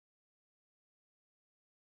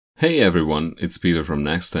Hey everyone, it's Peter from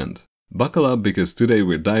NextEnd. Buckle up because today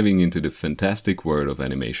we're diving into the fantastic world of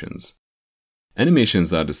animations.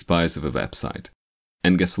 Animations are the spice of a website.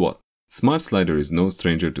 And guess what? Smart Slider is no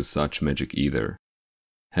stranger to such magic either.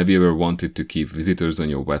 Have you ever wanted to keep visitors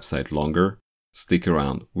on your website longer? Stick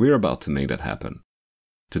around, we're about to make that happen.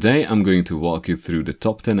 Today I'm going to walk you through the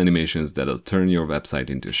top 10 animations that'll turn your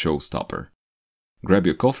website into a showstopper. Grab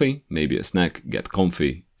your coffee, maybe a snack, get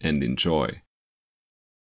comfy, and enjoy.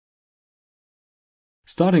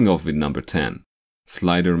 Starting off with number 10,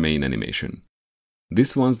 Slider Main Animation.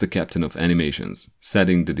 This one's the captain of animations,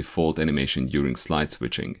 setting the default animation during slide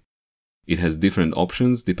switching. It has different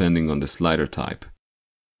options depending on the slider type.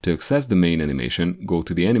 To access the main animation, go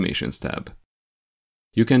to the Animations tab.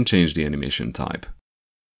 You can change the animation type.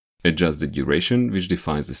 Adjust the duration, which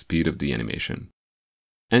defines the speed of the animation.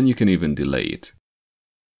 And you can even delay it.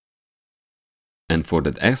 And for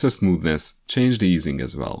that extra smoothness, change the easing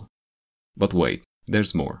as well. But wait.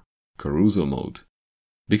 There's more. Carousel mode.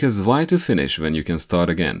 Because why to finish when you can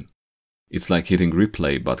start again? It's like hitting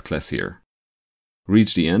replay but classier.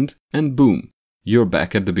 Reach the end and boom, you're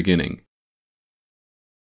back at the beginning.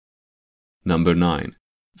 Number 9.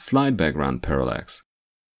 Slide Background Parallax.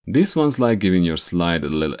 This one's like giving your slide a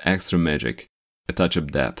little extra magic, a touch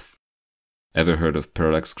of depth. Ever heard of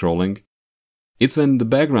parallax scrolling? It's when the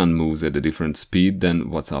background moves at a different speed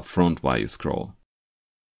than what's up front while you scroll.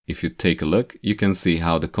 If you take a look, you can see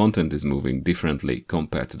how the content is moving differently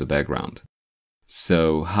compared to the background.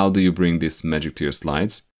 So, how do you bring this magic to your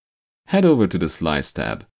slides? Head over to the Slides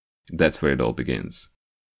tab. That's where it all begins.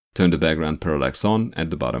 Turn the background parallax on at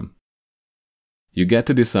the bottom. You get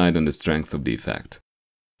to decide on the strength of the effect.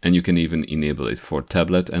 And you can even enable it for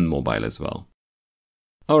tablet and mobile as well.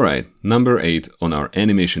 Alright, number 8 on our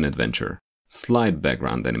animation adventure. Slide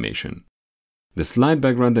Background Animation. The slide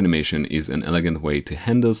background animation is an elegant way to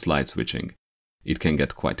handle slide switching. It can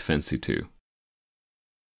get quite fancy too.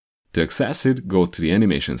 To access it, go to the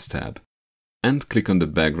Animations tab and click on the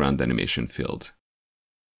Background Animation field.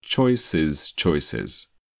 Choices.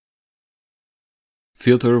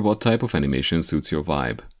 Filter what type of animation suits your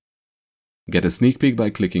vibe. Get a sneak peek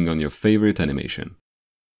by clicking on your favorite animation.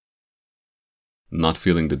 Not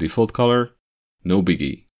feeling the default color? No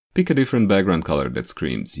biggie. Pick a different background color that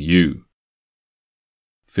screams you.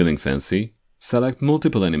 Feeling fancy? Select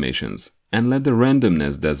multiple animations and let the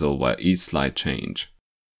randomness dazzle while each slide change.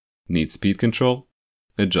 Need speed control?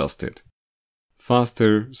 Adjust it.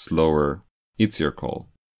 Faster, slower, it's your call.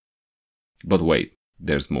 But wait,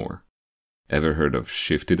 there's more. Ever heard of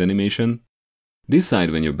shifted animation? Decide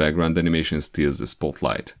when your background animation steals the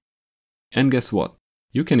spotlight. And guess what?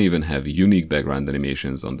 You can even have unique background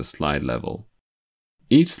animations on the slide level.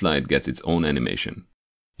 Each slide gets its own animation,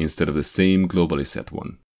 instead of the same globally set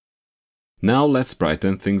one. Now let's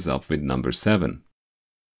brighten things up with number 7.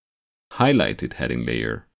 Highlighted Heading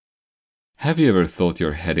Layer. Have you ever thought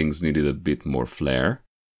your headings needed a bit more flair?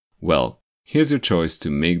 Well, here's your choice to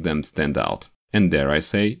make them stand out, and dare I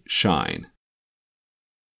say, shine.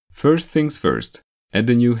 First things first, add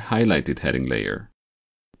the new Highlighted Heading Layer.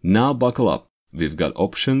 Now buckle up, we've got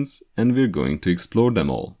options and we're going to explore them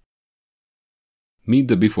all. Meet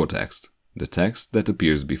the before text, the text that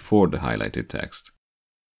appears before the highlighted text.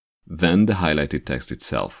 Then the highlighted text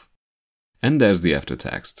itself. And there's the after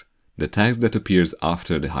text, the text that appears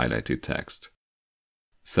after the highlighted text.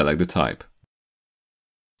 Select the type.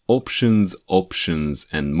 Options,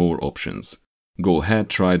 and more options. Go ahead,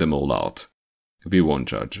 try them all out. We won't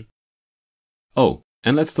judge. Oh,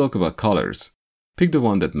 and let's talk about colors. Pick the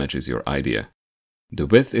one that matches your idea. The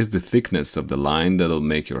width is the thickness of the line that'll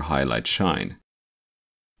make your highlight shine.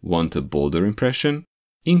 Want a bolder impression?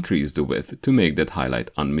 Increase the width to make that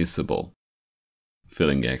highlight unmissable.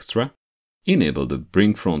 Feeling extra? Enable the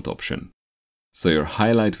Bring Front option, so your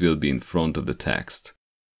highlight will be in front of the text.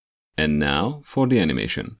 And now for the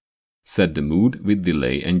animation. Set the mood with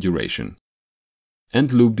delay and duration.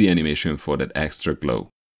 And loop the animation for that extra glow.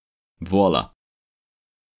 Voila!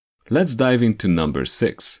 Let's dive into number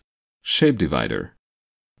 6, Shape Divider.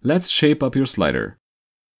 Let's shape up your slider.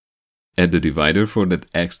 Add the divider for that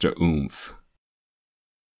extra oomph.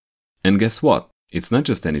 And guess what? It's not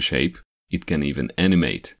just any shape, it can even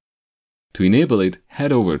animate. To enable it,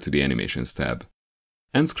 head over to the Animations tab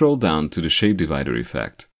and scroll down to the Shape Divider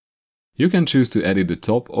effect. You can choose to edit the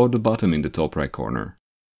top or the bottom in the top right corner.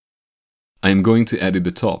 I am going to edit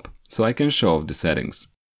the top, so I can show off the settings.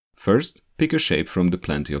 First, pick a shape from the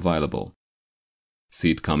plenty available.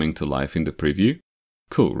 See it coming to life in the preview?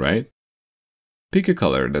 Cool, right? Pick a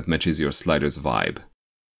color that matches your slider's vibe.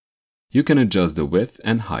 You can adjust the width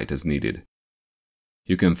and height as needed.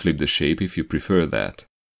 You can flip the shape if you prefer that.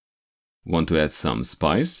 Want to add some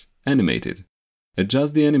spice? Animate it.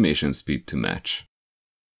 Adjust the animation speed to match.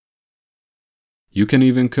 You can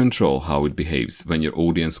even control how it behaves when your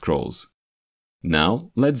audience scrolls.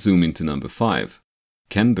 Now, let's zoom into number 5,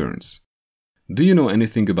 Ken Burns. Do you know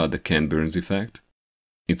anything about the Ken Burns effect?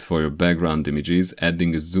 It's for your background images,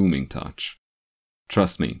 adding a zooming touch.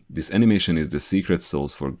 Trust me, this animation is the secret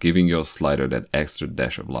sauce for giving your slider that extra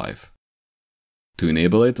dash of life. To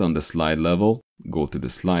enable it on the slide level, go to the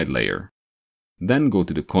slide layer. Then go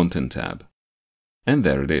to the Content tab. And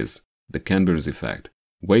there it is, the Ken Burns effect,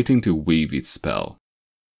 waiting to weave its spell.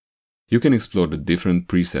 You can explore the different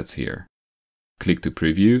presets here. Click to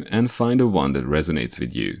preview and find the one that resonates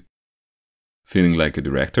with you. Feeling like a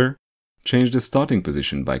director? Change the starting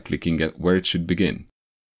position by clicking at where it should begin.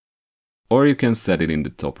 Or you can set it in the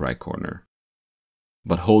top right corner.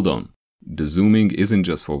 But hold on, the zooming isn't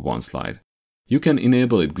just for one slide. You can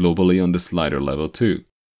enable it globally on the slider level too,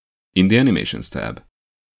 in the Animations tab.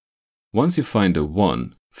 Once you find the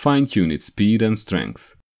one, fine-tune its speed and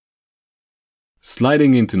strength.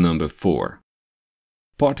 Sliding into number 4,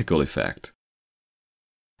 Particle effect.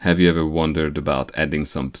 Have you ever wondered about adding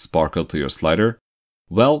some sparkle to your slider?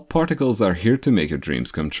 Well, particles are here to make your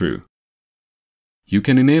dreams come true. You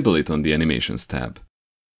can enable it on the Animations tab.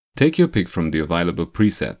 Take your pick from the available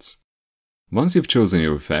presets. Once you've chosen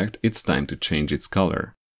your effect, it's time to change its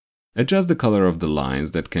color. Adjust the color of the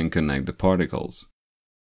lines that can connect the particles.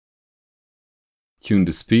 Tune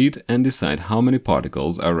the speed and decide how many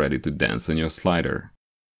particles are ready to dance on your slider.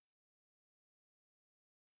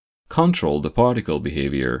 Control the particle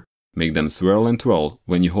behavior. Make them swirl and twirl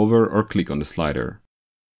when you hover or click on the slider.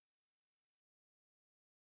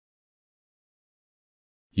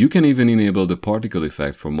 You can even enable the particle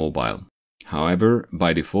effect for mobile. However,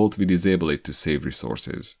 by default we disable it to save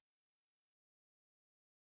resources.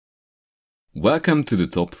 Welcome to the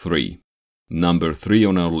top 3. Number 3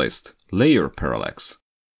 on our list, Layer Parallax.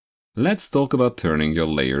 Let's talk about turning your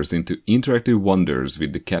layers into interactive wonders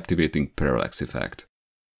with the captivating parallax effect.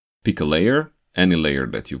 Pick a layer, any layer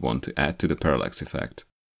that you want to add to the parallax effect.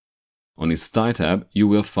 On its Style tab, you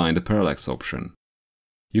will find the parallax option.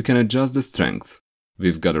 You can adjust the strength.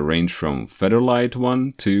 We've got a range from Featherlight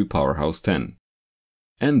 1 to Powerhouse 10.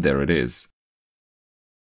 And there it is.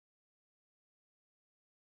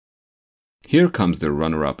 Here comes the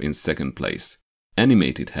runner-up in second place,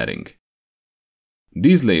 Animated Heading.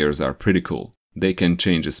 These layers are pretty cool. They can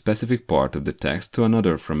change a specific part of the text to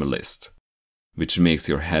another from a list, which makes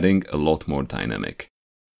your heading a lot more dynamic.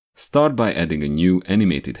 Start by adding a new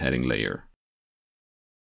Animated Heading layer.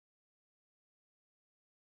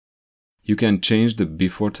 You can change the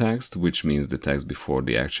before text, which means the text before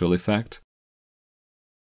the actual effect.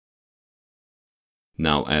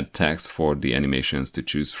 Now add text for the animations to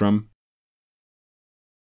choose from.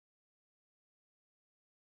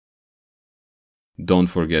 Don't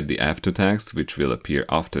forget the after text, which will appear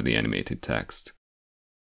after the animated text.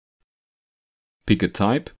 Pick a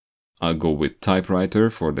type. I'll go with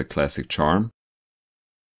typewriter for the classic charm.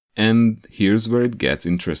 And here's where it gets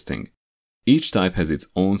interesting. Each type has its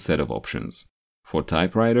own set of options. For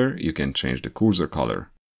typewriter, you can change the cursor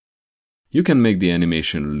color. You can make the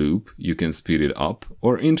animation loop, you can speed it up,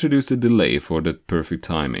 or introduce a delay for that perfect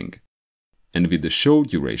timing. And with the show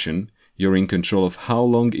duration, you're in control of how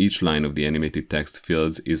long each line of the animated text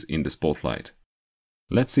fields is in the spotlight.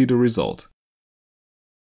 Let's see the result.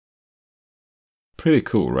 Pretty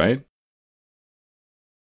cool, right?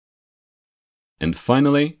 And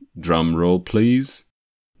finally, drum roll please.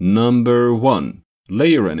 Number 1.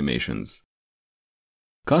 Layer animations.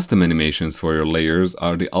 Custom animations for your layers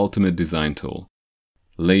are the ultimate design tool.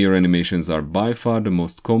 Layer animations are by far the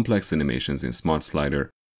most complex animations in Smart Slider,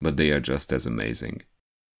 but they are just as amazing.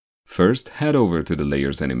 First, head over to the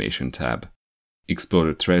Layers Animation tab. Explore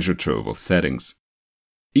the treasure trove of settings.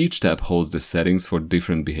 Each tab holds the settings for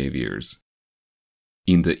different behaviors.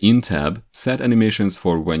 In the In tab, set animations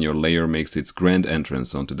for when your layer makes its grand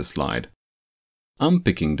entrance onto the slide. I'm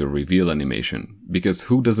picking the Reveal animation, because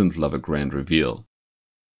who doesn't love a grand reveal?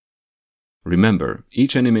 Remember,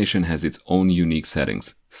 each animation has its own unique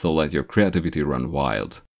settings, so let your creativity run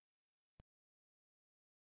wild.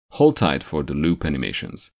 Hold tight for the loop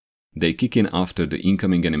animations. They kick in after the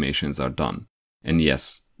incoming animations are done. And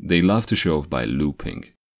yes, they love to show off by looping.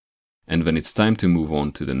 And when it's time to move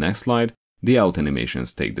on to the next slide, the out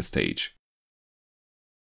animations take the stage.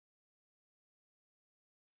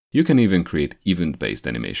 You can even create event-based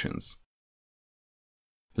animations.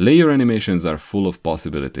 Layer animations are full of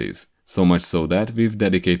possibilities, so much so that we've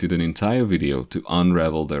dedicated an entire video to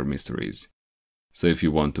unravel their mysteries. So if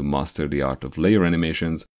you want to master the art of layer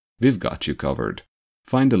animations, we've got you covered.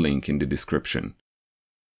 Find the link in the description.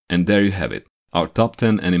 And there you have it, our top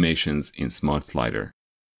 10 animations in Smart Slider.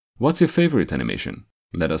 What's your favorite animation?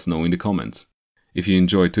 Let us know in the comments. If you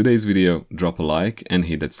enjoyed today's video, drop a like and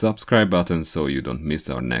hit that subscribe button so you don't miss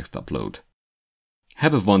our next upload.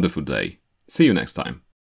 Have a wonderful day. See you next time.